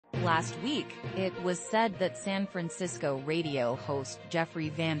Last week, it was said that San Francisco radio host Jeffrey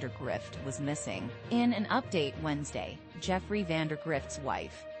Vandergrift was missing. In an update Wednesday, Jeffrey Vandergrift's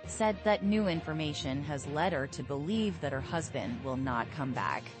wife said that new information has led her to believe that her husband will not come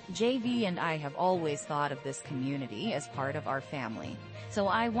back. JV and I have always thought of this community as part of our family. So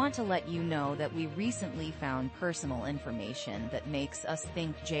I want to let you know that we recently found personal information that makes us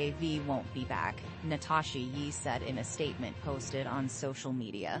think JV won't be back, Natasha Yee said in a statement posted on social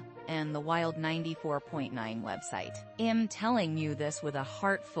media and the Wild 94.9 website. I'm telling you this with a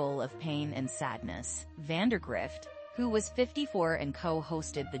heart full of pain and sadness. Vandergrift, who was 54 and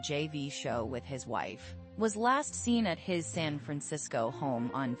co-hosted the JV show with his wife, was last seen at his San Francisco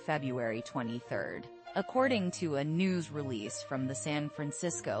home on February 23. According to a news release from the San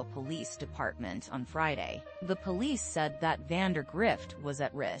Francisco Police Department on Friday, the police said that Vandergrift was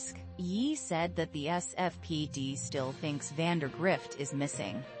at risk. Yee said that the SFPD still thinks Vandergrift is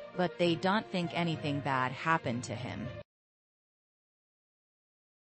missing, but they don't think anything bad happened to him.